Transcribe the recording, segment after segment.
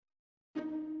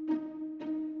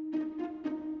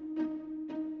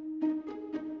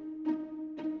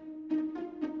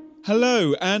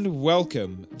Hello and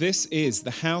welcome. This is the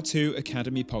How To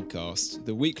Academy podcast,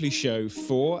 the weekly show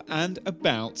for and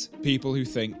about people who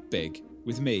think big,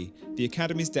 with me, the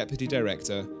Academy's Deputy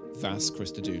Director, Vas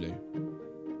Christodoulou.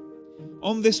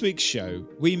 On this week's show,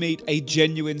 we meet a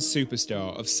genuine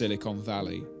superstar of Silicon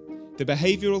Valley, the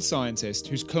behavioural scientist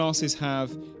whose classes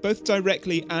have, both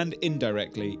directly and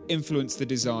indirectly, influenced the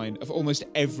design of almost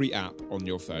every app on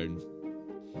your phone.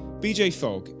 BJ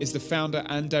Fogg is the founder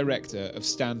and director of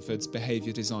Stanford's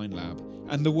Behavior Design Lab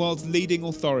and the world's leading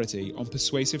authority on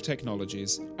persuasive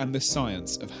technologies and the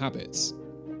science of habits.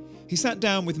 He sat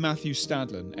down with Matthew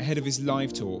Stadlen ahead of his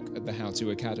live talk at the How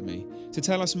To Academy to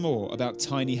tell us more about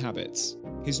tiny habits,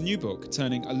 his new book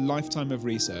turning a lifetime of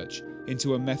research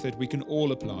into a method we can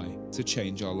all apply to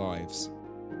change our lives.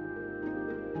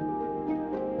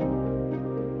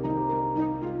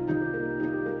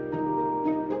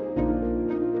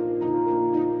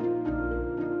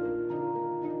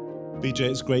 BJ,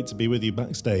 it's great to be with you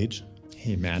backstage.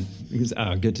 Hey, man. It's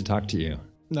good to talk to you.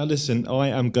 Now, listen, I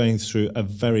am going through a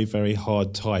very, very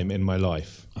hard time in my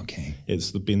life. Okay. It's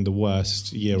been the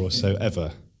worst year or so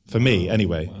ever, for me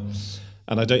anyway. Wow.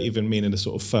 And I don't even mean in a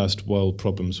sort of first world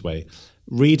problems way.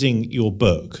 Reading your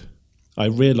book, I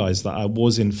realised that I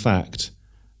was, in fact,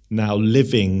 now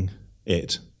living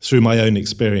it through my own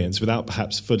experience without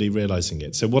perhaps fully realising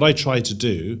it. So what I try to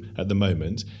do at the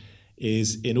moment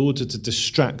is, in order to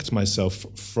distract myself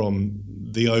from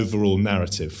the overall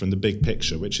narrative, from the big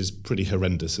picture, which is pretty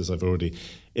horrendous, as I've already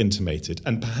intimated,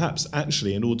 and perhaps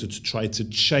actually in order to try to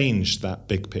change that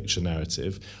big picture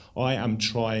narrative, I am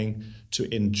trying to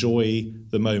enjoy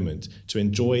the moment, to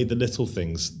enjoy the little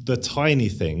things, the tiny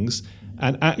things,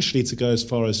 and actually to go as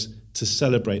far as to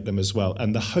celebrate them as well.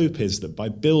 And the hope is that by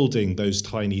building those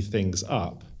tiny things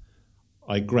up,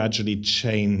 I gradually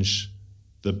change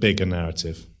the bigger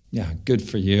narrative. Yeah, good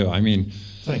for you. I mean,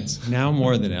 thanks. Now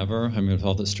more than ever, with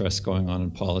all the stress going on in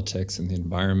politics and the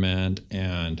environment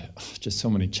and just so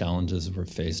many challenges we're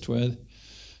faced with,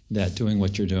 that doing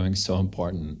what you're doing is so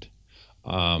important.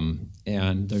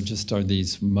 And there just are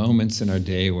these moments in our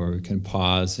day where we can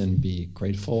pause and be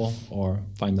grateful or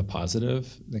find the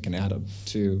positive that can add up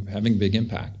to having big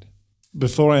impact.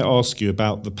 Before I ask you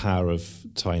about the power of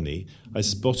Tiny, I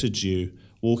spotted you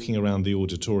walking around the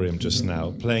auditorium just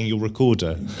now, playing your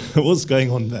recorder. What's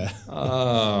going on there?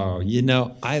 Oh,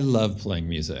 I love playing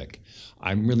music.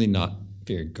 I'm really not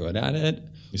very good at it.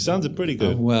 You sounded pretty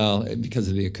good. Well, because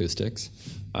of the acoustics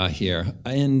here.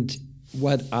 And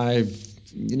what I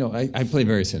play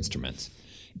various instruments.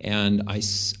 And I,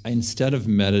 instead of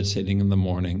meditating in the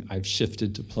morning, I've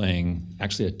shifted to playing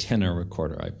actually a tenor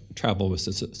recorder. I travel with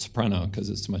a soprano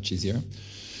because it's much easier.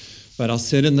 But I'll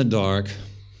sit in the dark,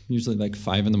 usually like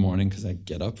 5 in the morning because I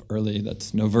get up early.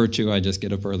 That's no virtue. I just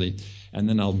get up early. And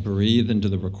then I'll breathe into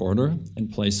the recorder and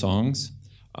play songs,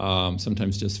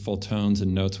 sometimes just full tones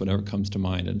and notes, whatever comes to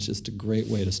mind. And it's just a great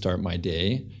way to start my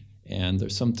day. And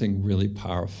there's something really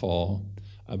powerful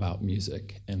about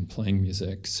music and playing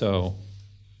music. So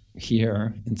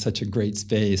here, in such a great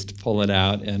space, to pull it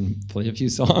out and play a few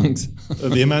songs.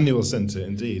 The Emmanuel Centre,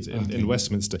 indeed, in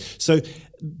Westminster. So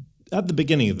at the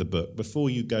beginning of the book, before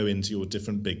you go into your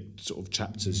different big sort of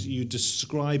chapters, you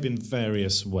describe in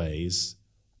various ways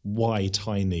why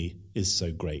Tiny is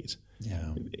so great.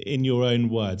 Yeah. In your own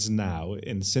words now,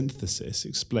 in synthesis,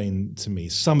 explain to me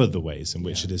some of the ways in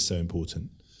which it is so important.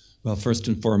 Well, first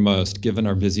and foremost, given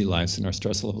our busy lives and our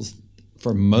stress levels,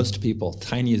 for most people,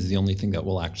 Tiny is the only thing that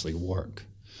will actually work.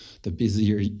 The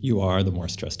busier you are, the more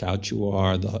stressed out you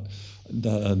are,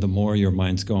 the more your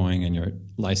mind's going and your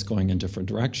life's going in different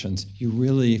directions. You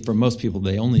really, for most people,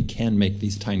 they only can make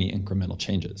these tiny incremental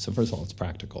changes. So first of all, it's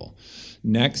practical.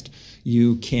 Next,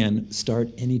 you can start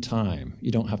anytime.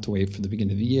 You don't have to wait for the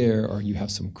beginning of the year or you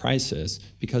have some crisis.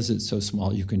 Because it's so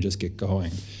small, you can just get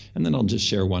going. And then I'll just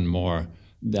share one more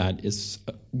that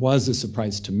was a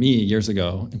surprise to me years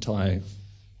ago until I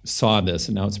saw this,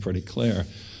 and now it's pretty clear.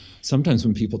 Sometimes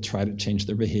when people try to change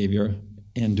their behavior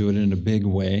and do it in a big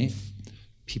way,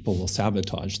 people will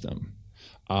sabotage them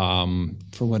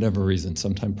for whatever reason,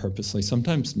 sometimes purposely,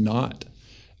 sometimes not.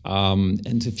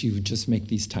 And if you just make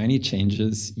these tiny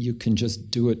changes, you can just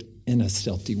do it in a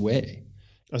stealthy way.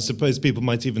 I suppose people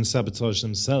might even sabotage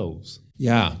themselves.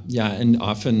 Yeah, and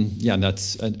often,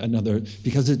 that's another,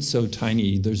 because it's so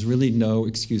tiny, there's really no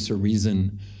excuse or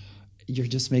reason. You're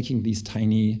just making these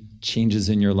tiny changes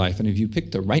in your life. And if you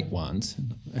pick the right ones,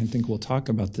 I think we'll talk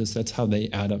about this, that's how they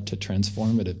add up to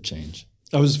transformative change.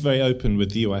 I was very open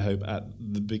with you, I hope, at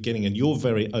the beginning, and you're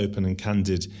very open and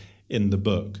candid in the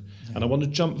book. And I want to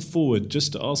jump forward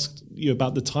just to ask you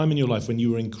about the time in your life when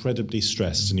you were incredibly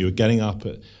stressed and you were getting up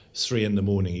at 3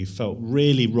 a.m. You felt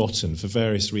really rotten for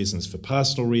various reasons, for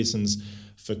personal reasons,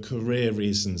 for career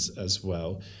reasons as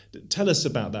well. Tell us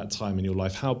about that time in your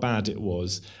life, how bad it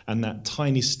was, and that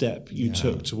tiny step you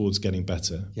took towards getting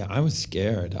better. Yeah, I was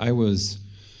scared. I was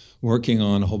working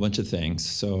on a whole bunch of things.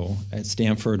 So at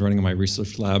Stanford, running my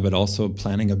research lab, but also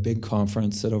planning a big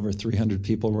conference that over 300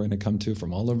 people were going to come to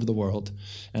from all over the world.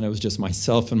 And it was just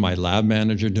myself and my lab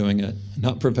manager doing it,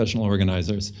 not professional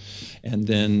organizers. And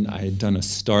then I had done a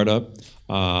startup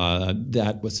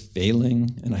that was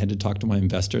failing, and I had to talk to my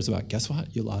investors about, guess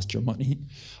what? You lost your money.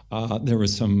 There were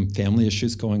some family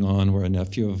issues going on where a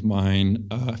nephew of mine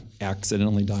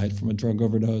accidentally died from a drug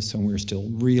overdose, and we were still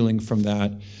reeling from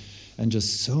that. And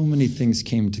just so many things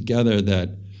came together that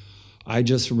I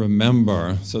just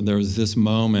remember. So there was this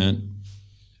moment,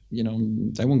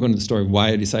 I won't go into the story of why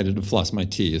I decided to floss my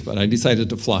teeth, but I decided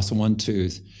to floss one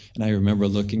tooth. And I remember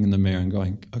looking in the mirror and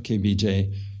going, okay,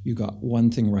 BJ, you got one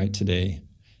thing right today.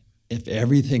 If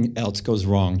everything else goes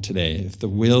wrong today, if the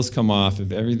wheels come off,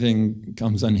 if everything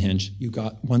comes unhinged, you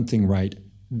got one thing right,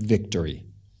 victory.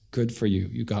 Good for you.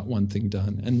 You got one thing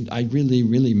done. And I really,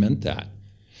 really meant that.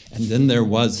 And then there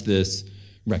was this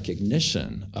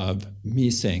recognition of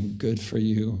me saying, good for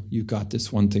you, you got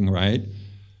this one thing right.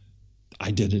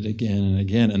 I did it again and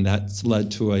again, and that's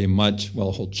led to a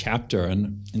whole chapter,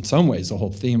 and in some ways the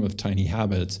whole theme of Tiny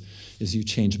Habits is you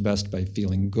change best by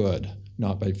feeling good,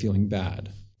 not by feeling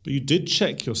bad. But you did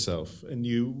check yourself, and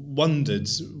you wondered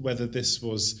whether this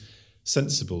was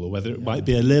sensible or whether it might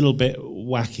be a little bit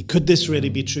wacky. Could this really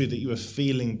be true that you were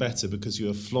feeling better because you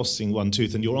were flossing one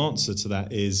tooth? And your answer to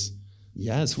that is...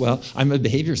 Yes, well, I'm a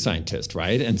behavior scientist,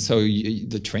 right? And so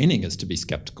the training is to be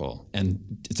skeptical.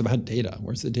 And it's about data.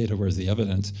 Where's the data? Where's the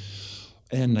evidence?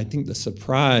 And I think the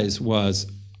surprise was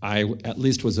I at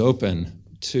least was open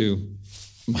to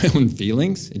my own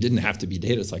feelings. It didn't have to be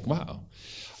data. It's like, wow.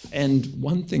 And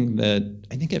one thing that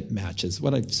I think it matches,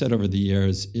 what I've said over the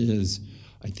years is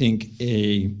I think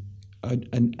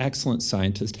an excellent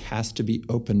scientist has to be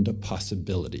open to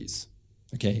possibilities.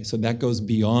 Okay, so that goes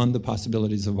beyond the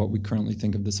possibilities of what we currently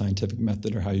think of the scientific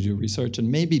method or how you do research. And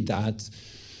maybe that's,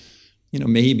 I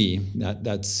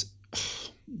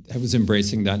was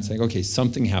embracing that and saying, okay,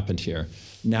 something happened here.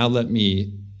 Now let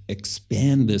me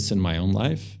expand this in my own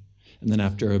life. And then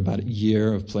after about a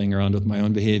year of playing around with my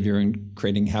own behavior and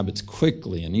creating habits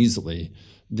quickly and easily,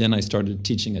 then I started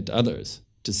teaching it to others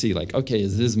to see like, okay,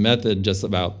 is this method just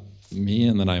about me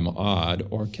and that I'm odd,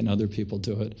 or can other people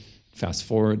do it? Fast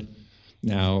forward.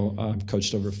 Now, I've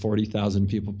coached over 40,000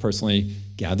 people personally,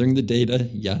 gathering the data,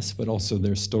 yes, but also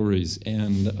their stories.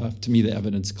 And to me, the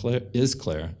evidence is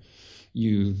clear.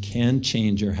 You can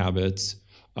change your habits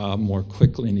more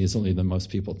quickly and easily than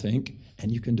most people think,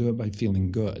 and you can do it by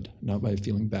feeling good, not by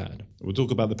feeling bad. We'll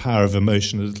talk about the power of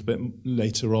emotion a little bit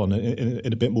later on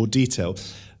in a bit more detail.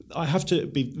 I have to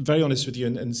be very honest with you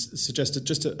and suggest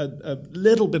just a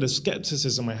little bit of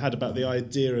skepticism I had about the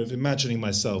idea of imagining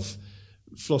myself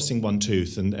flossing one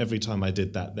tooth, and every time I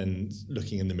did that, then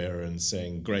looking in the mirror and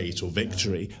saying great or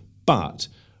victory. But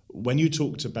when you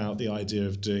talked about the idea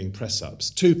of doing press-ups,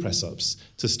 2 press-ups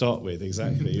to start with,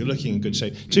 exactly, you're looking in good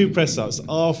shape, 2 press-ups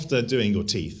after doing your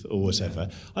teeth or whatever,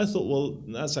 I thought, well,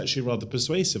 that's actually rather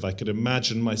persuasive. I could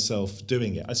imagine myself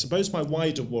doing it. I suppose my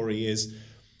wider worry is,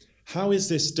 how is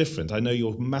this different? I know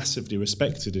you're massively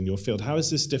respected in your field. How is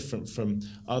this different from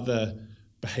other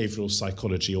behavioral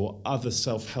psychology or other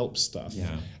self-help stuff?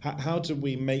 Yeah. How do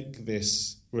we make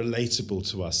this relatable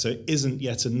to us so it isn't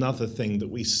yet another thing that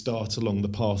we start along the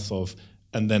path of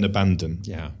and then abandon?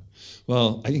 Yeah.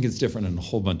 Well, I think it's different in a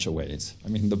whole bunch of ways. I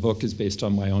mean, the book is based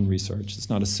on my own research. It's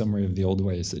not a summary of the old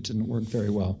ways that didn't work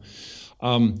very well.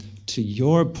 To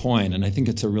your point, and I think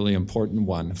it's a really important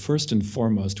one, first and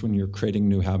foremost, when you're creating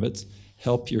new habits,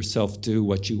 help yourself do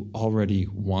what you already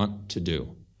want to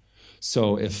do.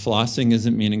 So if flossing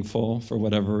isn't meaningful for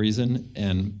whatever reason,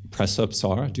 and press-ups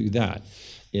are, do that.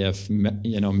 If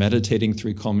meditating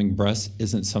 3 calming breaths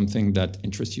isn't something that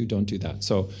interests you, don't do that.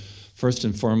 So first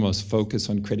and foremost, focus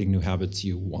on creating new habits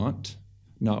you want,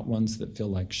 not ones that feel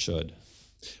like should.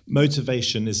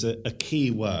 Motivation is a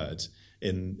key word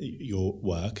in your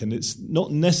work, and it's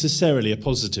not necessarily a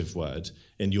positive word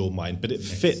in your mind, but it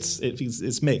fits,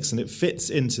 it's mixed, and it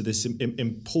fits into this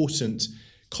important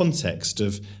context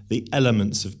of the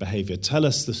elements of behavior. Tell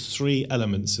us the 3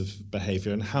 elements of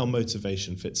behavior and how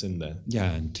motivation fits in there.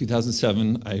 Yeah, in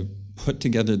 2007, I put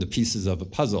together the pieces of a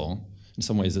puzzle. In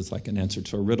some ways, it's like an answer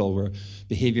to a riddle where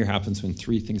behavior happens when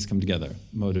 3 things come together: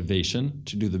 motivation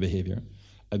to do the behavior,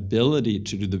 ability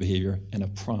to do the behavior, and a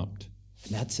prompt.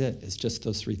 And that's it. It's just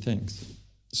those three things.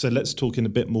 So let's talk in a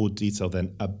bit more detail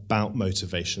then about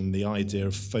motivation, the idea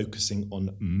of focusing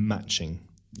on matching.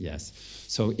 Yes.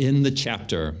 So in the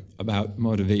chapter about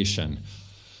motivation,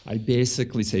 I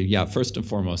basically say, first and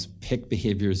foremost, pick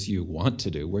behaviors you want to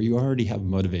do, where you already have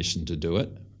motivation to do it.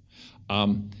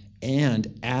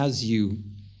 And as you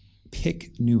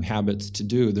pick new habits to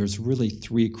do, there's really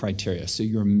three criteria. So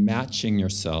you're matching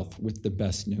yourself with the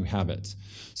best new habits.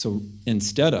 So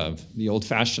instead of the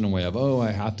old-fashioned way of,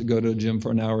 I have to go to a gym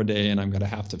for an hour a day and I'm going to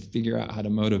have to figure out how to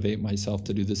motivate myself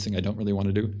to do this thing I don't really want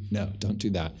to do. No, don't do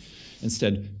that.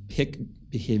 Instead, pick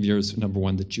behaviors, number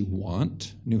one, that you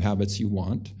want, new habits you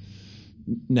want.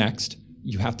 Next,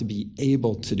 you have to be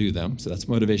able to do them. So that's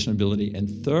motivation, ability.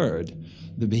 And third,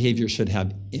 the behavior should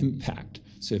have impact.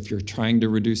 So if you're trying to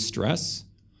reduce stress,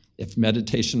 if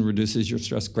meditation reduces your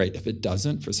stress, great. If it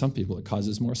doesn't, for some people it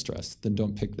causes more stress, then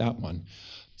don't pick that one.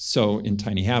 So in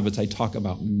Tiny Habits, I talk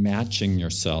about matching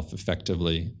yourself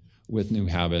effectively with new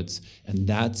habits, and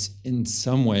that's in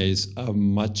some ways a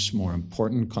much more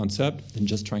important concept than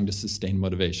just trying to sustain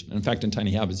motivation. And in fact, in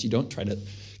Tiny Habits, you don't try to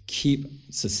keep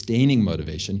sustaining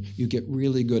motivation, you get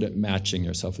really good at matching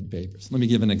yourself with behaviors. Let me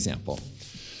give an example.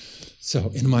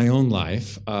 So in my own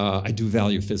life, I do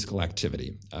value physical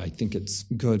activity. I think it's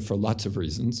good for lots of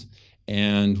reasons.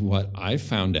 And what I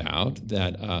found out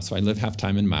that, so I live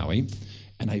half-time in Maui,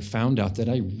 and I found out that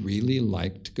I really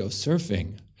like to go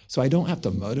surfing. So I don't have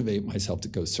to motivate myself to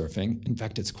go surfing. In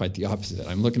fact, it's quite the opposite.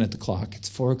 I'm looking at the clock. It's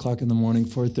 4 o'clock in the morning,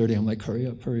 4:30. I'm like, hurry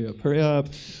up, hurry up, hurry up.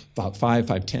 About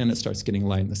 5:10, it starts getting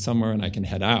light in the summer, and I can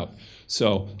head out.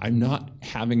 So I'm not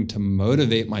having to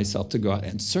motivate myself to go out.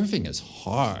 And surfing is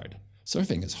hard.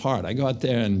 Surfing is hard. I go out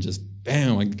there and just,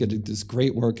 bam, I get this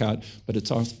great workout, but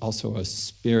it's also a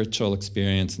spiritual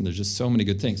experience, and there's just so many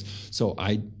good things. So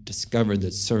I discovered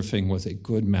that surfing was a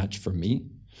good match for me.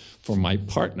 For my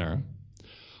partner,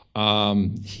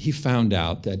 he found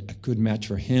out that a good match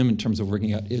for him in terms of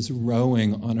working out is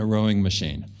rowing on a rowing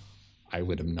machine. I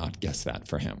would have not guessed that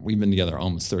for him. We've been together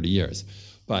almost 30 years.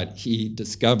 But he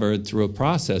discovered through a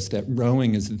process that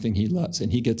rowing is the thing he loves,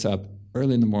 and he gets up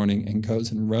early in the morning and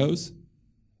goes and rows.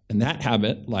 And that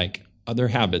habit, like other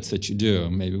habits that you do,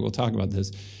 maybe we'll talk about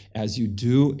this, as you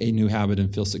do a new habit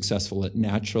and feel successful, it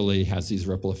naturally has these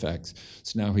ripple effects.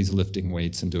 So now he's lifting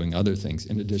weights and doing other things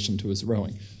in addition to his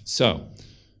rowing. So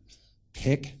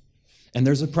pick, and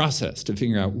there's a process to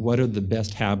figure out what are the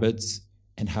best habits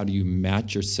and how do you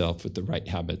match yourself with the right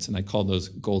habits. And I call those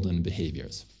golden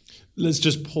behaviors. Let's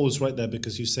just pause right there,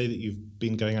 because you say that you've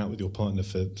been going out with your partner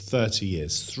for 30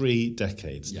 years, 3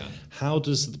 decades. Yeah. How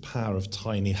does the power of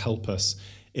Tiny help us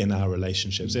in our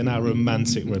relationships, in our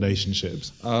romantic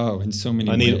relationships? Oh, in so many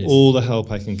ways. I need all the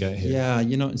help I can get here. Yeah,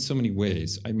 in so many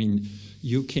ways. I mean,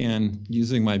 you can,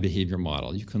 using my behavior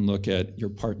model, you can look at your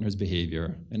partner's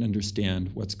behavior and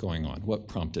understand what's going on, what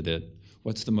prompted it,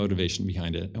 what's the motivation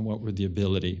behind it, and what were the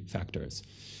ability factors.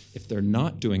 If they're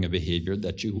not doing a behavior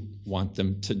that you want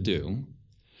them to do,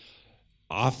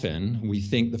 often we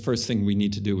think the first thing we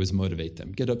need to do is motivate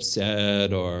them, get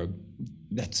upset, or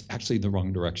that's actually the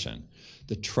wrong direction.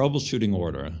 The troubleshooting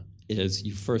order is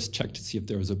you first check to see if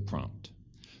there was a prompt.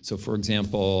 So for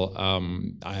example,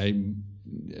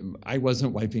 I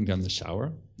wasn't wiping down the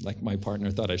shower like my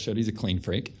partner thought I should. He's a clean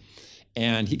freak.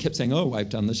 And he kept saying, wipe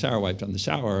down the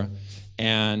shower.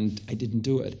 And I didn't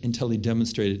do it until he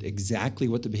demonstrated exactly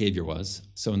what the behavior was.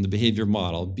 So in the behavior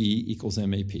model, B equals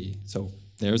MAP. So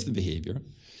there's the behavior.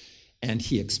 And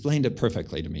he explained it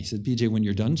perfectly to me. He said, BJ, when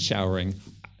you're done showering,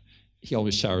 he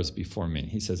always showers before me.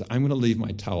 He says, I'm going to leave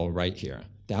my towel right here.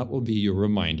 That will be your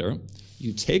reminder.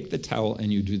 You take the towel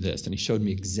and you do this. And he showed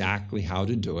me exactly how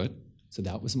to do it. So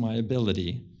that was my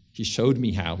ability. He showed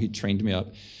me how. He trained me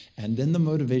up. And then the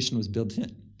motivation was built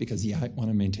in, because I want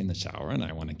to maintain the shower and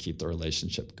I want to keep the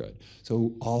relationship good.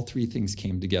 So all three things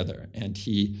came together. And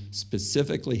he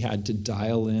specifically had to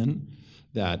dial in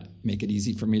that, make it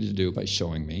easy for me to do by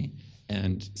showing me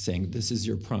and saying, this is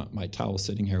your prompt. My towel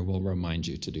sitting here will remind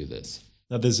you to do this.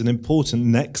 Now, there's an important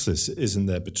nexus, isn't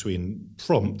there, between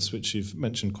prompts, which you've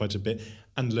mentioned quite a bit,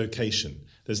 and location.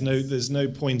 There's no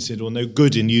pointed or no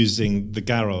good in using the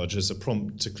garage as a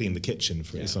prompt to clean the kitchen,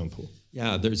 for example.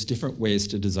 Yeah, there's different ways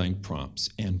to design prompts,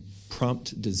 and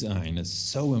prompt design is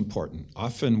so important.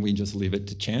 Often we just leave it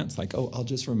to chance, like, I'll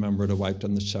just remember to wipe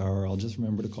down the shower, I'll just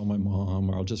remember to call my mom,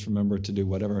 or I'll just remember to do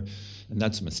whatever, and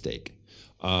that's a mistake.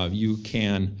 You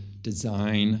can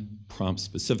design prompts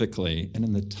specifically, and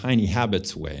in the Tiny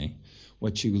Habits way,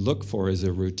 what you look for is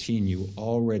a routine you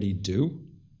already do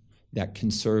that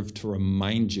can serve to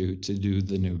remind you to do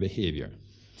the new behavior.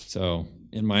 So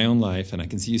in my own life, and I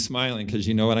can see you smiling because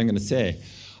you know what I'm going to say,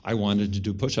 I wanted to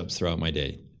do push-ups throughout my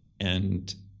day.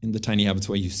 And in the Tiny Habits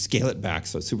way, you scale it back,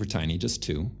 so it's super tiny, just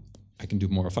 2. I can do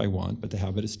more if I want, but the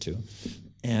habit is 2.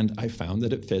 And I found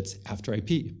that it fits after I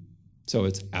pee. So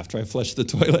it's after I flush the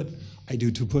toilet, I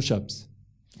do 2 push-ups,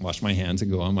 wash my hands,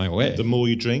 and go on my way. The more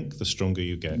you drink, the stronger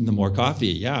you get. The more coffee,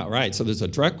 yeah, right. So there's a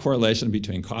direct correlation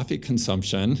between coffee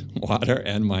consumption, water,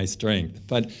 and my strength.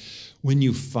 But when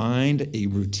you find a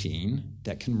routine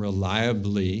that can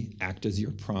reliably act as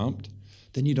your prompt,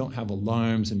 then you don't have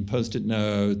alarms and Post-it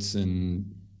notes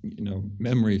and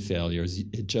memory failures.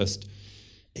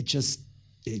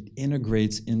 It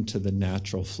integrates into the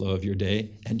natural flow of your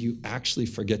day, and you actually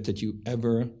forget that you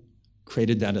ever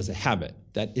created that as a habit,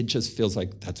 that it just feels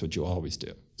like that's what you always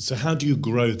do. So how do you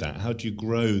grow that? How do you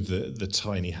grow the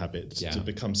tiny habit to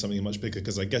become something much bigger?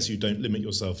 Because I guess you don't limit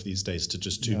yourself these days to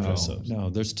just 2 press-ups. No,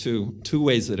 there's two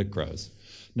ways that it grows.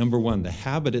 Number one, the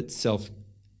habit itself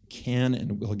can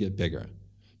and will get bigger.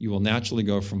 You will naturally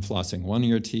go from flossing one of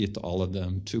your teeth to all of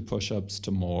them, 2 push-ups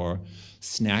to more,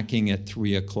 snacking at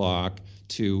 3 o'clock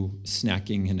to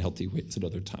snacking in healthy ways at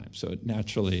other times. So it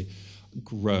naturally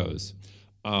grows.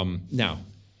 Now,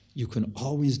 you can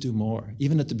always do more.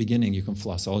 Even at the beginning, you can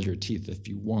floss all your teeth if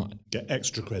you want. Get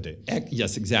extra credit.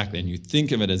 Yes, exactly. And you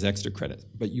think of it as extra credit,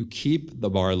 but you keep the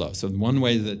bar low. So one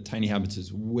way that Tiny Habits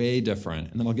is way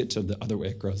different, and then I'll get to the other way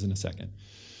it grows in a second.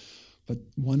 But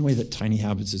one way that Tiny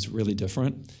Habits is really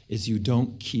different is you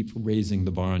don't keep raising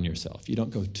the bar on yourself. You don't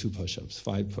go 2 push-ups,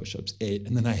 5 push-ups, 8,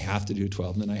 and then I have to do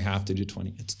 12, and then I have to do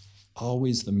 20. It's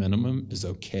always the minimum is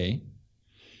okay.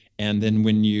 And then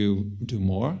when you do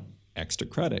more, extra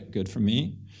credit, good for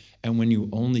me. And when you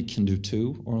only can do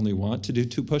 2 or only want to do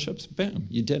 2 push-ups, bam,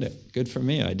 you did it. Good for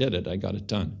me, I did it, I got it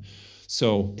done.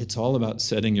 So it's all about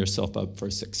setting yourself up for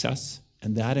success.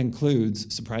 And that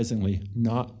includes, surprisingly,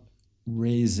 not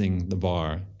raising the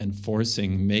bar and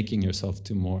making yourself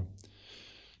do more.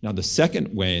 Now, the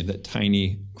second way that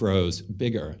Tiny grows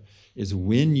bigger is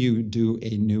when you do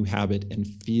a new habit and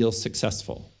feel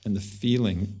successful, and the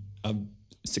feeling of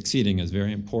succeeding is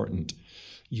very important,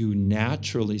 you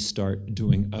naturally start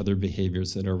doing other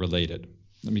behaviors that are related.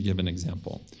 Let me give an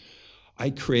example. I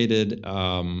created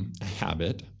a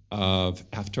habit of,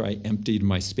 after I emptied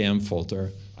my spam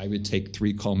folder, I would take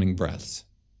 3 calming breaths.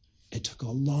 It took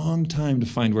a long time to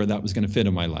find where that was going to fit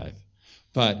in my life.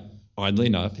 But oddly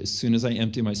enough, as soon as I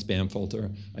empty my spam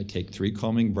folder, I take 3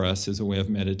 calming breaths as a way of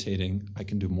meditating. I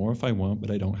can do more if I want,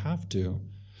 but I don't have to.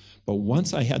 But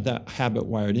once I had that habit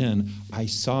wired in, I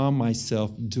saw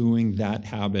myself doing that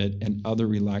habit and other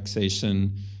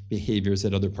relaxation behaviors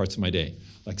at other parts of my day.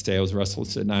 Like say I was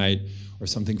restless at night, or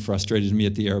something frustrated me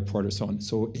at the airport, or so on.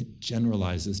 So it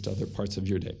generalizes to other parts of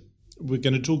your day. We're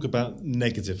going to talk about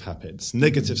negative habits,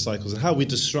 negative cycles, and how we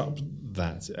disrupt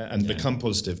that and become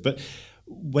positive. But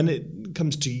when it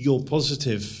comes to your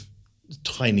positive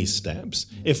tiny steps,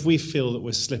 if we feel that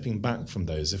we're slipping back from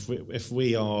those, if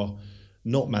we are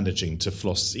not managing to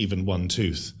floss even 1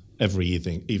 tooth every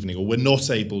evening, or we're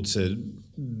not able to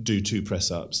do 2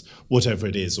 press-ups, whatever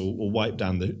it is, or wipe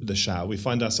down the shower, we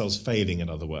find ourselves failing,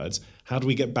 in other words, how do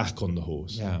we get back on the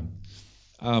horse? Yeah.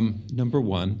 Number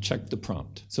one, check the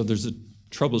prompt. So there's a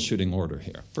troubleshooting order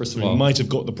here. First of all, you might have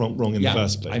got the prompt wrong in the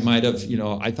first place. I might have,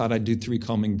 I thought I'd do 3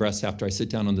 calming breaths after I sit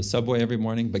down on the subway every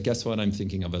morning, but guess what? I'm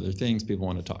thinking of other things. People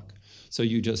want to talk. So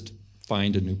you just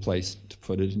find a new place to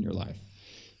put it in your life.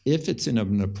 If it's in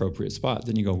an appropriate spot,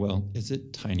 then you go, well, is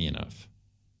it tiny enough?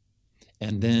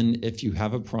 And then if you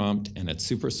have a prompt and it's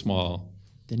super small,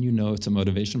 then you know it's a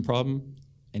motivation problem.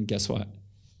 And guess what?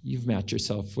 You've matched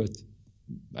yourself with,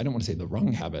 I don't want to say the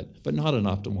wrong habit, but not an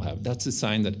optimal habit. That's a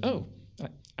sign that,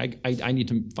 I need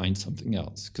to find something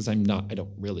else because I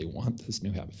don't really want this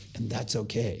new habit. And that's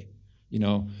okay.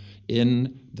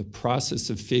 In the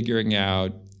process of figuring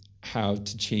out how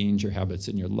to change your habits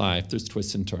in your life, there's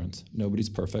twists and turns. Nobody's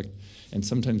perfect. And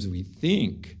sometimes we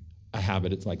think a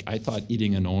habit, it's like, I thought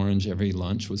eating an orange every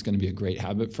lunch was going to be a great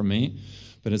habit for me.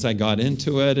 But as I got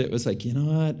into it, it was like, you know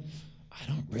what? I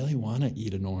don't really want to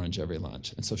eat an orange every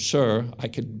lunch. And so sure, I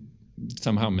could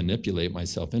somehow manipulate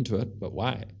myself into it, but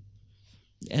why?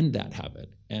 End that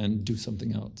habit and do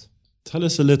something else. Tell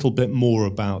us a little bit more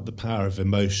about the power of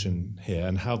emotion here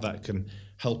and how that can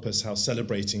help us, how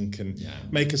celebrating can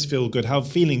make us feel good, how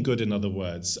feeling good, in other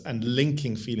words, and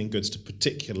linking feeling goods to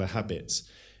particular habits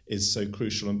is so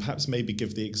crucial. And perhaps maybe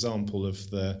give the example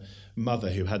of the mother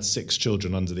who had 6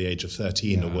 children under the age of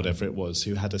 13 or whatever it was,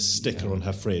 who had a sticker on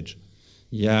her fridge.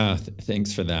 Yeah,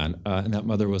 thanks for that. And that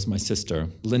mother was my sister,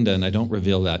 Linda, and I don't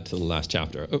reveal that till the last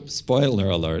chapter. Oops, spoiler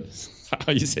alert,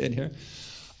 how you say it here.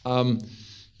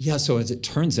 So as it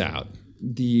turns out,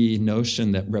 the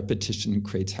notion that repetition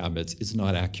creates habits is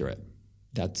not accurate.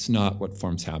 That's not what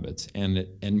forms habits. And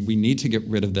we need to get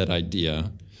rid of that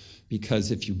idea,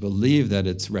 because if you believe that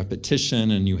it's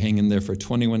repetition and you hang in there for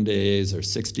 21 days or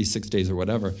 66 days or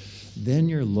whatever, then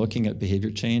you're looking at behavior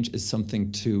change as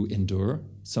something to endure,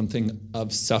 something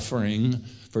of suffering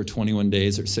for 21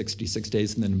 days or 66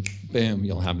 days, and then boom,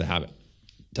 you'll have the habit.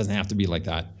 It doesn't have to be like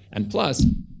that. And plus,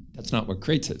 that's not what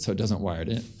creates it, so it doesn't wire it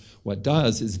in. What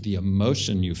does is the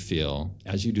emotion you feel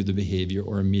as you do the behavior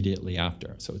or immediately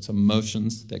after. So it's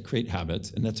emotions that create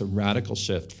habits, and that's a radical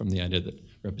shift from the idea that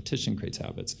repetition creates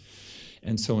habits.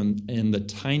 And so in the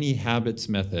tiny habits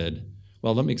method,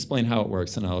 well, let me explain how it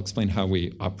works, and I'll explain how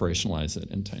we operationalize it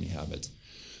in tiny habits.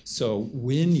 So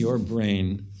when your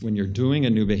brain, when you're doing a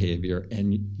new behavior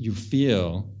and you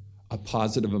feel a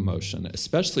positive emotion,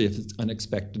 especially if it's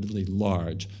unexpectedly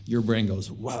large, your brain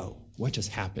goes, whoa, what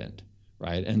just happened,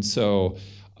 right? And so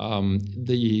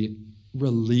the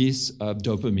release of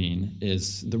dopamine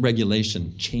is, the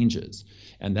regulation changes,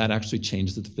 and that actually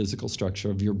changes the physical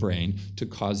structure of your brain to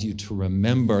cause you to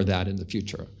remember that in the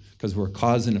future, because we're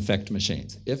cause and effect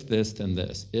machines. If this, then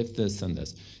this. If this, then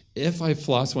this. If I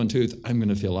floss one tooth, I'm going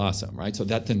to feel awesome, right? So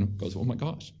that then goes, oh my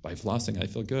gosh, by flossing, I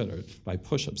feel good, or by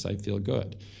push-ups, I feel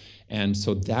good. And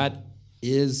so that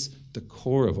is the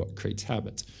core of what creates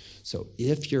habits. So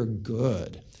if you're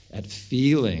good at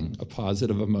feeling a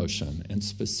positive emotion, and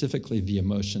specifically the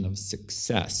emotion of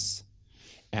success,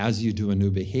 as you do a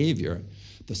new behavior,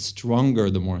 the stronger,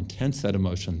 the more intense that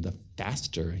emotion, the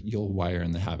faster you'll wire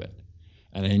in the habit.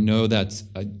 And I know that's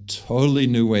a totally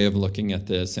new way of looking at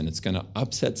this, and it's going to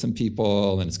upset some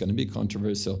people, and it's going to be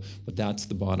controversial, but that's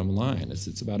the bottom line, is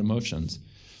it's about emotions.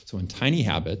 So in tiny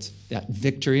habits, that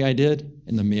victory I did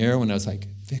in the mirror when I was like,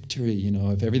 victory,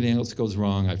 if everything else goes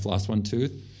wrong, I've lost one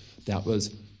tooth, that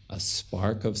was a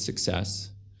spark of success,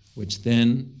 which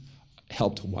then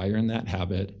helped wire in that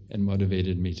habit and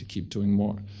motivated me to keep doing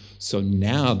more. So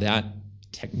now that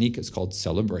technique is called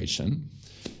celebration.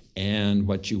 And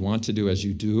what you want to do as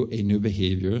you do a new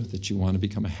behavior that you want to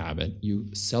become a habit, you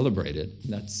celebrate it.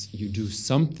 That's, you do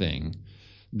something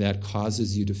that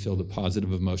causes you to feel the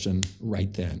positive emotion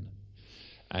right then.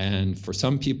 And for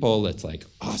some people, it's like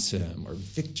awesome or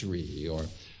victory, or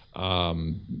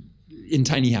in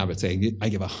tiny habits, I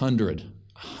give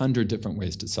 100 different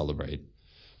ways to celebrate.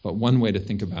 But one way to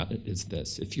think about it is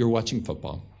this. If you're watching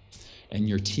football and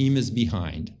your team is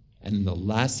behind, and in the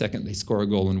last second they score a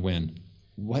goal and win,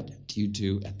 what do you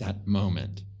do at that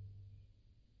moment?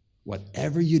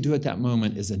 Whatever you do at that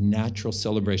moment is a natural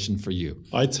celebration for you.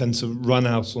 I tend to run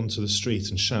out onto the street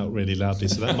and shout really loudly,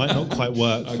 so that might not quite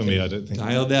work for me, I don't think.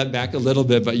 Dial that back a little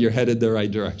bit, but you're headed the right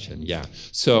direction, yeah.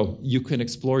 So you can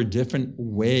explore different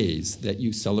ways that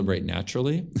you celebrate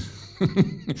naturally.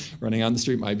 Running on the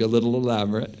street might be a little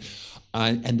elaborate.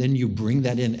 And then you bring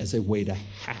that in as a way to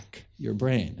hack your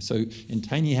brain. So in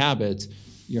tiny habits,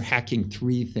 you're hacking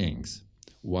 3 things.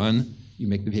 1, you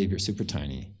make the behavior super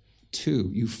tiny. 2,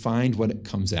 you find what it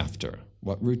comes after,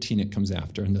 what routine it comes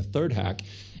after. And the third hack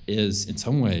is, in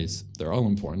some ways, they're all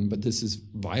important, but this is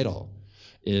vital,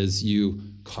 is you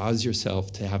cause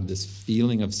yourself to have this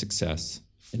feeling of success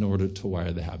in order to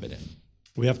wire the habit in.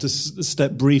 We have to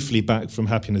step briefly back from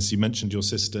happiness. You mentioned your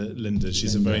sister, Linda.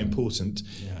 She's a very important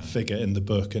figure in the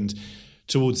book. And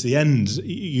towards the end,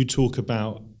 you talk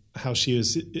about how she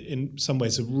was, in some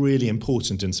ways, a really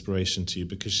important inspiration to you,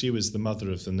 because she was the mother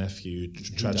of the nephew you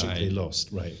tragically lost,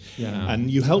 right? Yeah.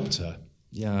 And you helped her.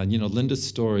 Yeah, Linda's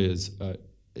story is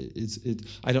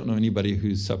I don't know anybody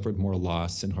who's suffered more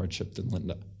loss and hardship than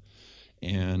Linda.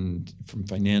 And from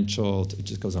financial, it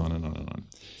just goes on and on and on.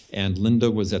 And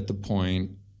Linda was at the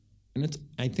point, and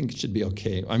I think it should be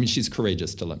okay. I mean, she's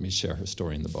courageous to let me share her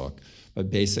story in the book. But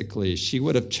basically, she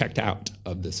would have checked out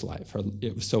of this life.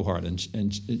 It was so hard,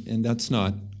 and that's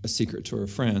not a secret to her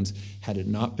friends. Had it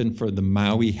not been for the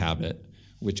Maui habit,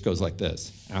 which goes like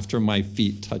this: after my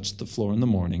feet touch the floor in the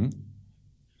morning,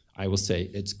 I will say,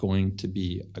 it's going to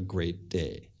be a great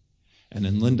day. And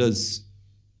in Linda's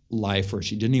life, where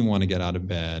she didn't even want to get out of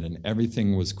bed, and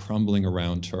everything was crumbling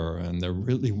around her, and there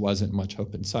really wasn't much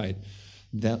hope in sight,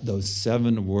 that those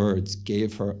 7 words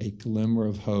gave her a glimmer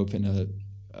of hope and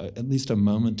at least a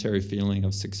momentary feeling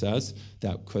of success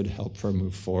that could help her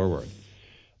move forward.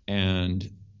 And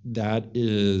that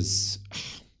is,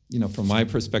 from my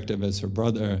perspective as her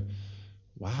brother,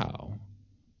 wow.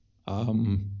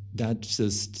 That's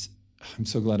just, I'm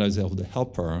so glad I was able to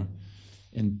help her.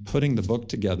 In putting the book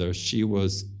together, she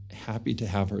was happy to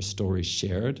have her story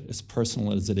shared, as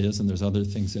personal as it is, and there's other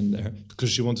things in there.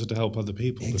 Because she wanted to help other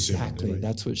people. Exactly. Right?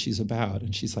 That's what she's about.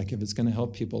 And she's like, if it's going to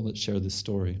help people, let's share this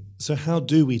story. So how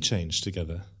do we change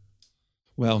together?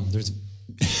 Well, there's...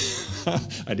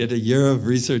 I did a year of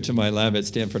research in my lab at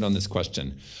Stanford on this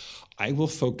question. I will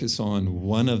focus on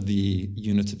one of the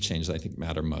units of change that I think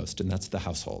matter most, and that's the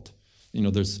household.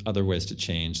 There's other ways to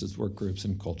change. There's work groups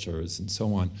and cultures and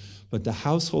so on. But the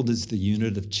household is the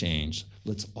unit of change.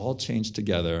 Let's all change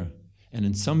together. And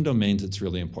in some domains, it's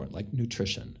really important, like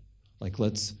nutrition. Like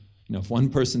if one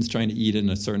person's trying to eat in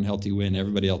a certain healthy way and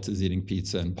everybody else is eating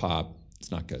pizza and pop, it's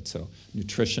not good. So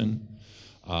nutrition,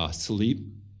 sleep,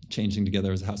 changing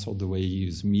together as a household, the way you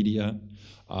use media.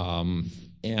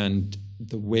 And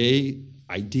the way,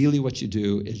 ideally what you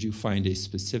do is you find a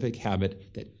specific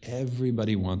habit that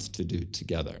everybody wants to do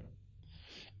together.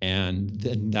 And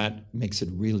then that makes it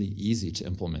really easy to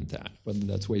implement that, whether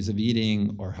that's ways of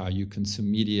eating or how you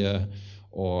consume media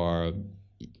or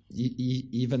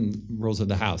even rules of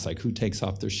the house, like who takes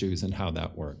off their shoes and how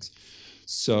that works.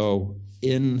 So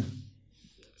in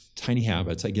Tiny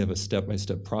Habits, I give a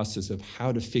step-by-step process of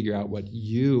how to figure out what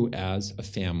you as a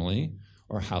family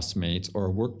or housemates or a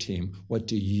work team, what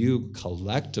do you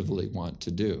collectively want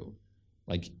to do?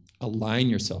 Like align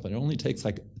yourself. It only takes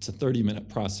it's a 30-minute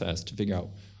process to figure out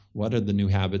what are the new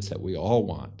habits that we all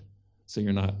want, so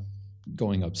you're not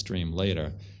going upstream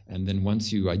later. And then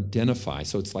once you identify,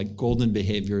 so it's like golden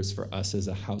behaviors for us as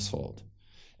a household.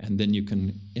 And then you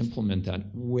can implement that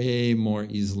way more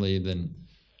easily than,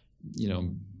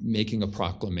 making a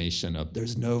proclamation of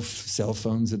there's no cell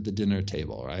phones at the dinner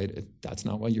table, right? That's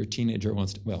not what your teenager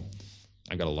wants to, well,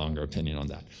 I got a longer opinion on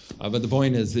that. But the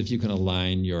point is, if you can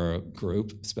align your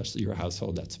group, especially your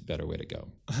household, that's a better way to go.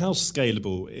 How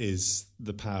scalable is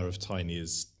the power of tiny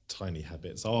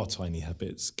habits, our tiny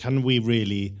habits? Can we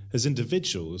really, as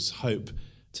individuals, hope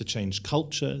to change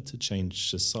culture, to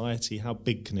change society? How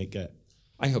big can it get?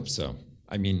 I hope so.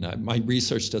 I mean, my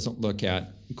research doesn't look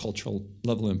at cultural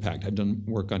level impact. I've done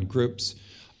work on groups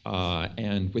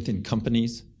and within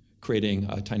companies, creating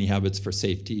tiny habits for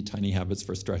safety, tiny habits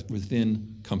for stress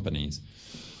within companies.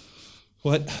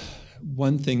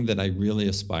 One thing that I really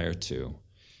aspire to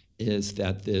is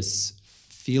that this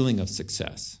feeling of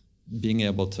success, being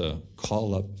able to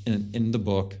call up in the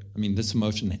book, this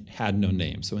emotion had no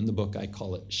name. So in the book, I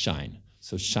call it shine.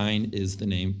 So shine is the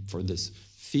name for this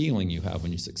feeling you have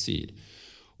when you succeed.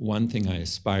 One thing I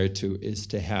aspire to is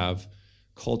to have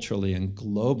culturally and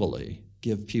globally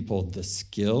give people the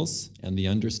skills and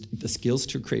the skills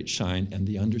to create shine and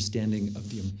the understanding of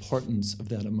the importance of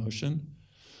that emotion,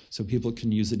 so people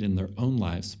can use it in their own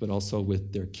lives, but also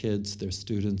with their kids, their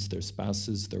students, their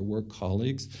spouses, their work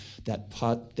colleagues.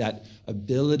 That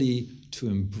ability to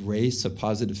embrace a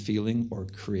positive feeling or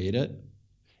create it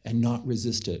and not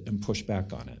resist it and push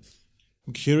back on it.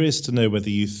 I'm curious to know whether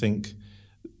you think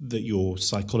that your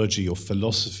psychology, your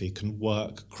philosophy can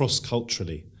work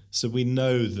cross-culturally. So we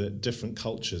know that different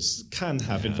cultures can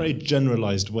have, in very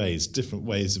generalized ways, different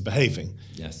ways of behaving.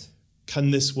 Yes.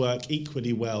 Can this work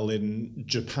equally well in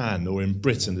Japan or in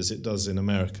Britain as it does in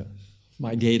America?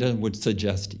 My data would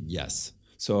suggest yes.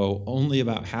 So only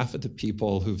about half of the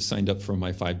people who've signed up for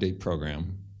my 5-day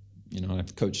program,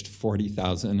 I've coached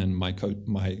 40,000 and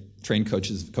my trained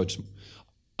coaches have coached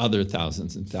other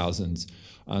thousands and thousands.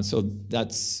 So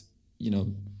that's,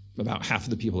 about half of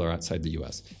the people are outside the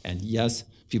US. And yes,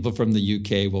 people from the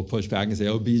UK will push back and say,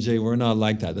 oh, BJ, we're not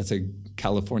like that. That's a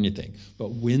California thing.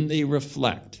 But when they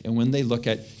reflect and when they look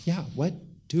at, what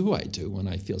do I do when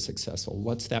I feel successful?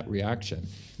 What's that reaction?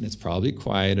 And it's probably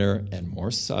quieter and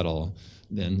more subtle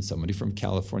than somebody from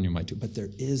California might do. But there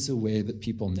is a way that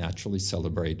people naturally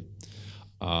celebrate.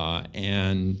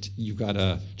 And you got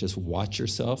to just watch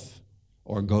yourself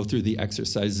or go through the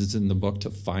exercises in the book to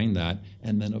find that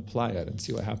and then apply it and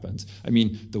see what happens.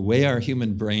 The way our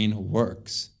human brain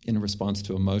works in response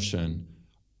to emotion,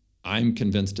 I'm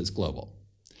convinced is global.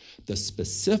 The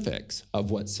specifics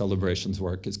of what celebrations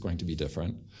work is going to be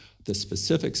different. The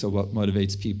specifics of what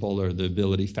motivates people or the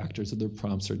ability factors of their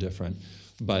prompts are different.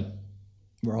 But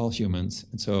we're all humans,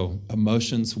 and so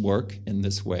emotions work in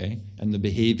this way, and the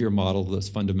behavior model, those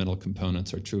fundamental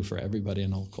components, are true for everybody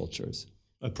in all cultures.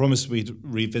 I promised we'd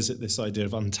revisit this idea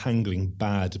of untangling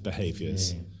bad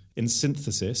behaviors. In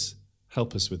synthesis,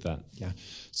 help us with that. Yeah.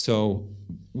 So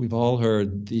we've all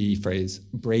heard the phrase,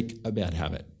 break a bad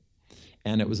habit.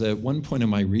 And it was at one point in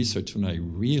my research when I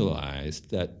realized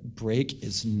that break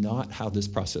is not how this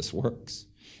process works.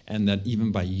 And that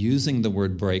even by using the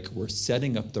word break, we're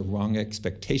setting up the wrong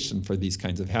expectation for these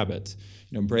kinds of habits.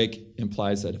 Break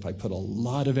implies that if I put a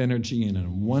lot of energy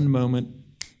in one moment,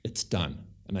 it's done.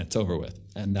 and it's over with.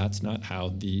 And that's not how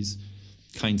these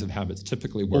kinds of habits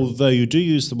typically work. Although you do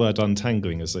use the word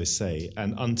untangling, as they say,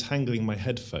 and untangling my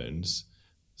headphones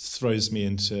throws me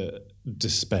into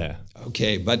despair.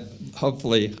 Okay, but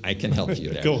hopefully I can help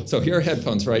you there. Go on. So here are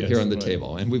headphones right here on the right.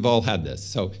 table, and we've all had this.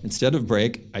 So instead of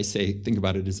break, I say, think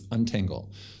about it as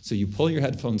untangle. So you pull your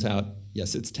headphones out,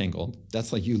 yes, it's tangled.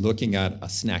 That's like you looking at a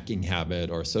snacking habit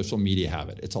or a social media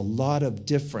habit. It's a lot of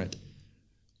different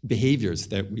behaviors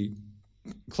that we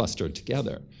cluster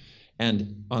together.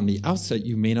 And on the outset,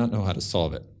 you may not know how to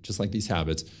solve it, just like these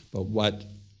habits, but what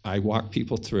I walk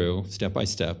people through step by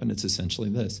step, and it's essentially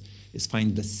this, is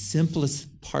find the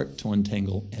simplest part to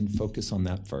untangle and focus on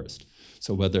that first.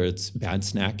 So whether it's bad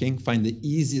snacking, find the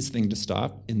easiest thing to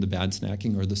stop in the bad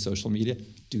snacking or the social media,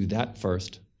 do that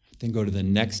first, then go to the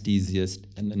next easiest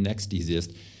and the next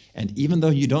easiest. And even though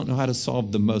you don't know how to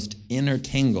solve the most inner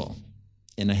tangle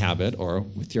in a habit or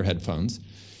with your headphones,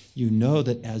 you know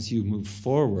that as you move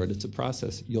forward, it's a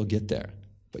process, you'll get there.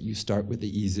 But you start with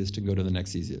the easiest and go to the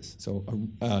next easiest. So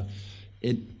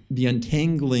the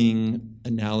untangling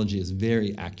analogy is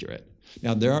very accurate.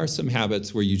 Now, there are some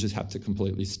habits where you just have to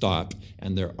completely stop,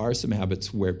 and there are some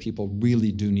habits where people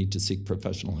really do need to seek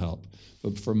professional help.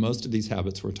 But for most of these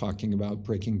habits we're talking about,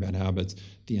 breaking bad habits,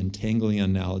 the untangling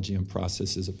analogy and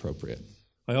process is appropriate.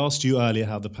 I asked you earlier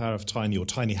how the power of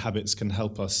tiny habits can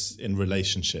help us in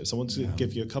relationships. I want to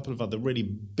give you a couple of other really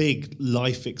big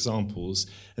life examples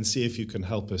and see if you can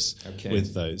help us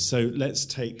with those. So let's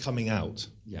take coming out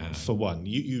for one.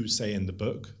 You say in the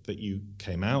book that you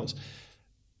came out.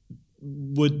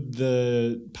 Would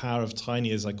the power of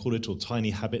tiny, as I call it, or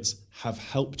tiny habits have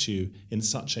helped you in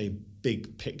such a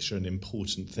big picture and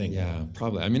important thing? Yeah,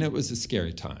 probably. I mean, it was a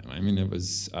scary time. I mean, it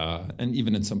was, and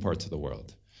even in some parts of the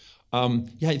world.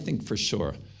 I think for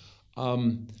sure.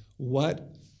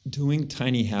 What doing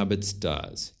tiny habits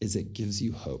does is it gives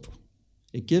you hope.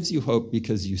 It gives you hope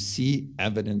because you see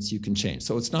evidence you can change.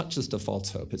 So it's not just a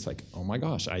false hope. It's like, oh my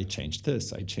gosh, I changed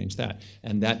this, I changed that.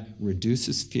 And that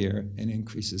reduces fear and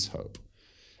increases hope.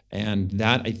 And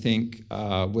that, I think,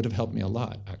 would have helped me a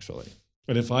lot, actually.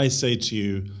 And if I say to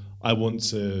you, I want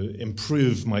to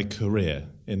improve my career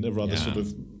in a rather sort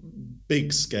of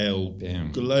big scale,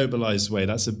 globalized way.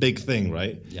 That's a big thing,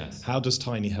 right? Yes. How does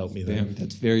tiny help me there?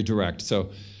 That's very direct.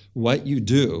 So what you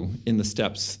do in the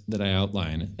steps that I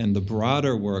outline, and the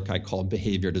broader work I call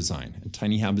behavior design. And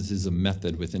tiny habits is a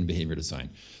method within behavior design.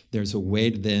 There's a way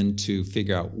then to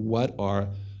figure out what are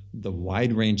the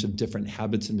wide range of different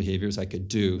habits and behaviors I could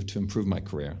do to improve my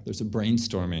career. There's a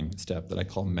brainstorming step that I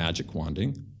call magic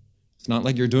wanding. It's not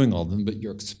like you're doing all of them, but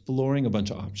you're exploring a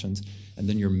bunch of options, and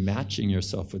then you're matching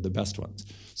yourself with the best ones.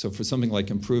 So for something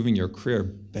like improving your career,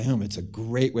 bam, it's a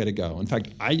great way to go. In fact,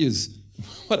 I use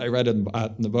what I read in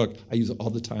the book, I use it all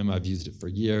the time. I've used it for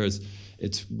years.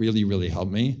 It's really, really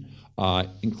helped me,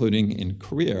 including in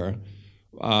career.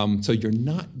 So you're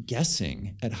not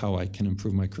guessing at how I can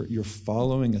improve my career. You're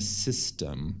following a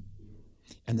system,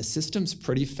 and the system's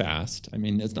pretty fast. I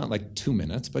mean, it's not like 2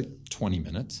 minutes, but 20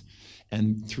 minutes.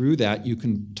 And through that, you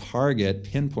can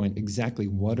pinpoint exactly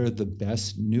what are the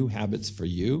best new habits for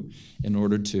you in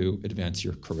order to advance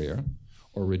your career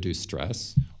or reduce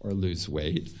stress or lose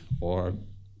weight or,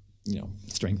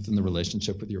 strengthen the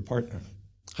relationship with your partner.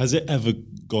 Has it ever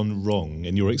gone wrong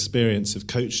in your experience of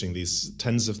coaching these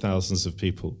tens of thousands of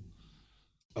people?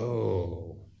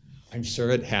 Oh, I'm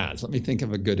sure it has. Let me think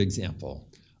of a good example.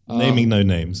 Naming no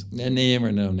names. A name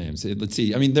or no names. Let's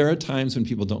see. I mean, there are times when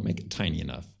people don't make it tiny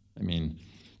enough. I mean,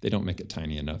 they don't make it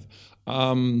tiny enough.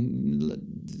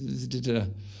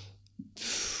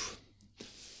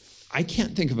 I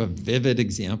can't think of a vivid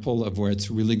example of where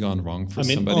it's really gone wrong for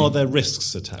somebody. Are there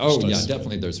risks attached? Oh, yeah,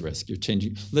 definitely there's risk. You're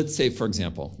changing. Let's say, for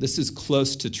example, this is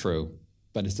close to true,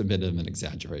 but it's a bit of an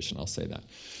exaggeration, I'll say that.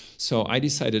 So I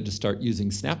decided to start using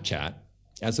Snapchat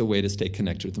as a way to stay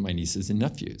connected with my nieces and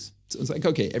nephews. So it's like,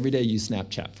 okay, every day I use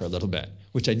Snapchat for a little bit,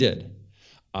 which I did.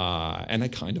 And I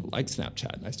kind of like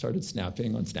Snapchat. And I started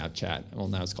snapping on Snapchat. Well,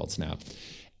 now it's called Snap.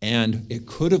 And it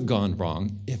could have gone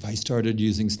wrong if I started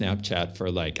using Snapchat for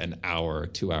like an hour or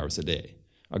 2 hours a day.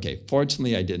 Okay,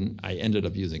 fortunately I didn't. I ended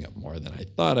up using it more than I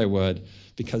thought I would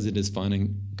because it is fun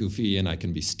and goofy and I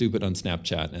can be stupid on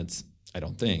Snapchat and it's, I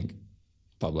don't think,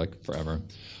 public forever.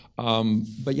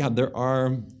 But yeah, there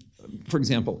are, for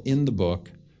example, in the book,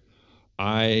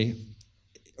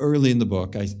 early in the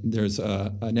book, there's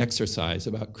an exercise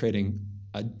about creating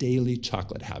a daily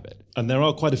chocolate habit. And there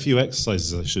are quite a few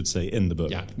exercises, I should say, in the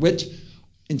book. Yeah, which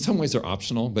in some ways are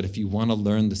optional, but if you want to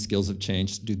learn the skills of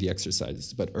change, do the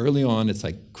exercises. But early on, it's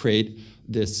like create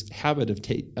this habit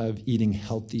of eating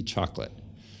healthy chocolate.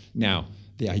 Now,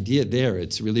 the idea there,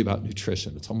 it's really about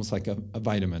nutrition. It's almost like a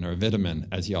vitamin or a vitamin,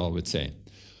 as y'all would say.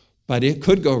 But it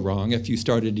could go wrong if you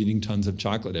started eating tons of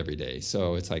chocolate every day.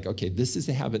 So it's like, okay, this is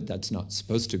a habit that's not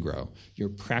supposed to grow. You're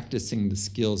practicing the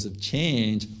skills of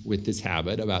change with this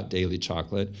habit about daily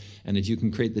chocolate. And if you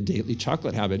can create the daily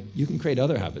chocolate habit, you can create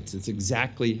other habits. It's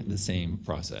exactly the same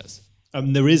process.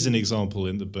 There is an example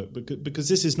in the book, because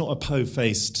this is not a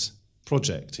po-faced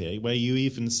project here, where you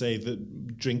even say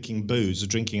that drinking booze or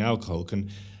drinking alcohol can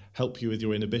help you with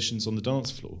your inhibitions on the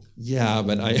dance floor. Yeah,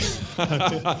 but I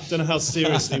don't know how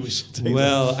seriously we should take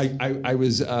well, that. I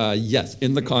was, yes,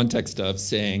 in the context of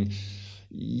saying,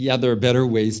 yeah, there are better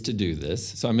ways to do this.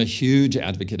 So I'm a huge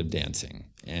advocate of dancing.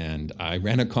 And I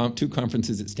ran two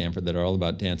conferences at Stanford that are all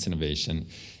about dance innovation.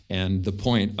 And the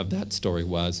point of that story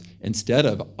was, instead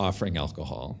of offering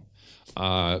alcohol,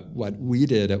 what we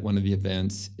did at one of the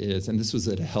events is, and this was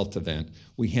at a health event,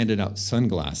 we handed out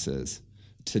sunglasses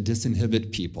to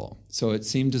disinhibit people. So it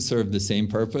seemed to serve the same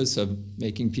purpose of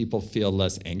making people feel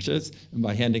less anxious. And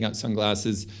by handing out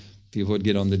sunglasses, people would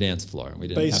get on the dance floor, and we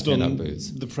didn't have to hand out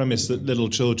booze. Based on the premise that little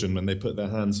children, when they put their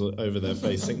hands over their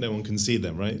face, think no one can see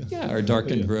them, right? Yeah, or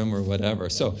darkened room or whatever.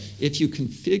 So if you can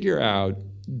figure out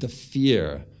the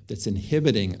fear that's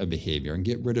inhibiting a behavior and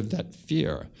get rid of that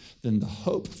fear, then the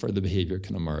hope for the behavior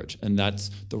can emerge. And that's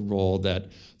the role that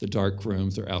the dark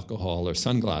rooms or alcohol or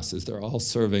sunglasses, they're all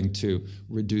serving to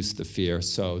reduce the fear.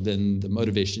 So then the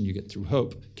motivation you get through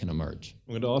hope can emerge.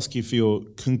 I'm going to ask you for your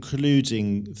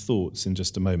concluding thoughts in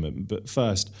just a moment. But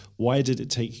first, why did it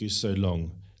take you so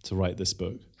long to write this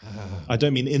book? I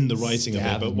don't mean in the writing of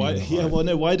it, but why? Yeah, well,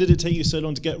 no. Why did it take you so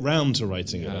long to get round to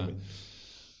writing it?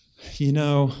 You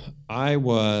know,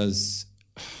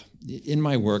 in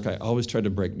my work, I always try to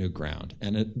break new ground.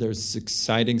 And there's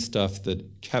exciting stuff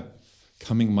that kept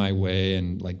coming my way,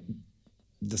 and like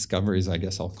discoveries, I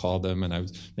guess I'll call them. And I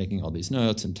was making all these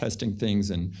notes and testing things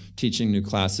and teaching new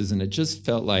classes. And it just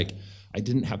felt like I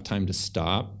didn't have time to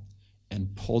stop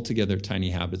and pull together tiny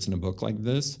habits in a book like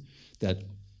this, that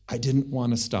I didn't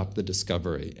want to stop the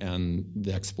discovery and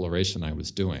the exploration I was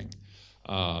doing.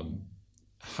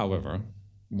 However,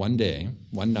 one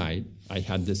night, I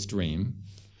had this dream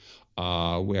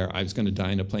where I was going to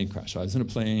die in a plane crash. I was in a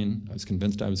plane. I was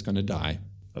convinced I was going to die.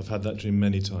 I've had that dream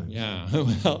many times. Yeah.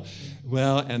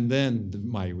 Well, and then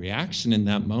my reaction in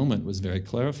that moment was very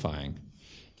clarifying.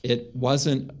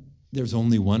 There's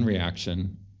only one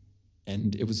reaction,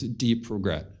 and it was a deep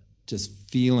regret. Just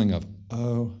feeling of,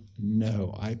 oh,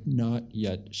 no, I've not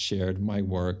yet shared my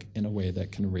work in a way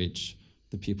that can reach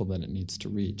the people that it needs to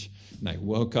reach. And I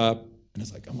woke up, and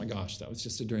it's like, oh my gosh, that was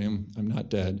just a dream. I'm not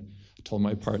dead. I told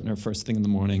my partner first thing in the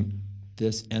morning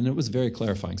this, and it was very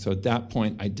clarifying. So at that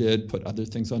point, I did put other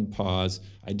things on pause.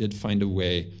 I did find a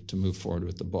way to move forward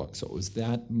with the book. So it was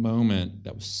that moment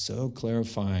that was so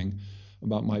clarifying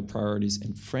about my priorities,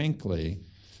 and frankly,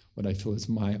 what I feel is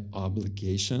my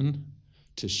obligation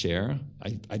to share.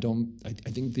 I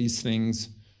think these things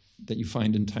that you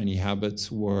find in Tiny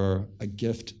Habits were a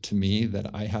gift to me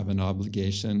that I have an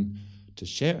obligation to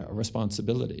share, a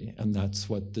responsibility, and that's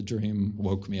what the dream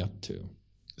woke me up to.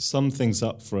 Sum things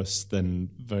up for us then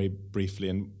very briefly,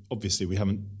 and obviously we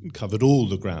haven't covered all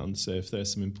the ground, so if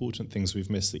there's some important things we've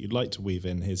missed that you'd like to weave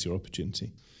in, here's your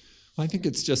opportunity. I think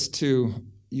it's just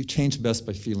you change best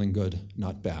by feeling good,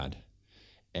 not bad.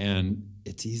 And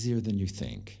it's easier than you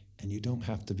think, and you don't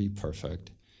have to be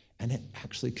perfect, and it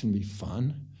actually can be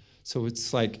fun. So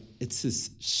it's this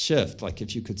shift, like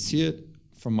if you could see it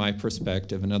from my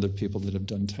perspective and other people that have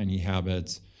done Tiny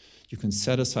Habits, you can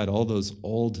set aside all those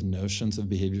old notions of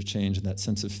behavior change and that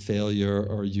sense of failure,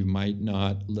 or you might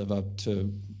not live up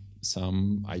to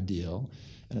some ideal,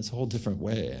 and it's a whole different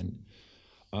way.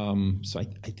 And so I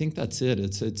think that's it.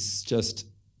 It's just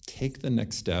take the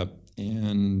next step,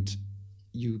 and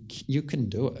you can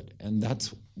do it. And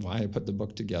that's why I put the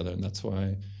book together, and that's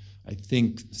why I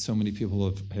think so many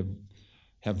people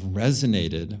have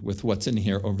resonated with what's in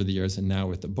here over the years, and now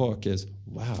with the book is,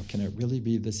 wow, can it really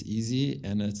be this easy?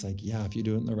 And it's like, yeah, if you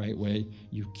do it in the right way,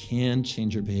 you can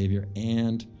change your behavior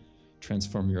and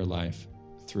transform your life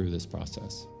through this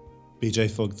process.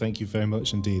 BJ Fogg, thank you very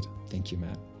much indeed. Thank you,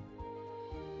 Matt.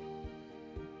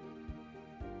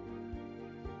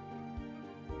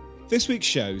 This week's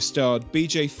show starred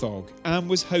BJ Fogg and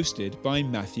was hosted by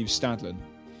Matthew Stadlen.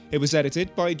 It was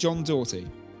edited by John Doughty.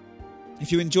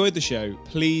 If you enjoyed the show,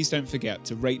 please don't forget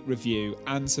to rate, review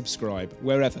and subscribe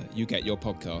wherever you get your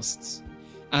podcasts.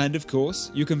 And of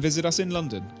course, you can visit us in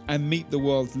London and meet the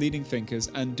world's leading thinkers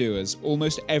and doers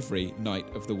almost every night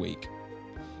of the week.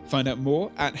 Find out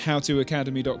more at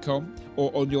howtoacademy.com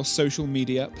or on your social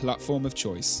media platform of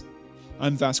choice.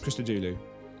 I'm Vas Christodoulou.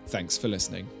 Thanks for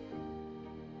listening.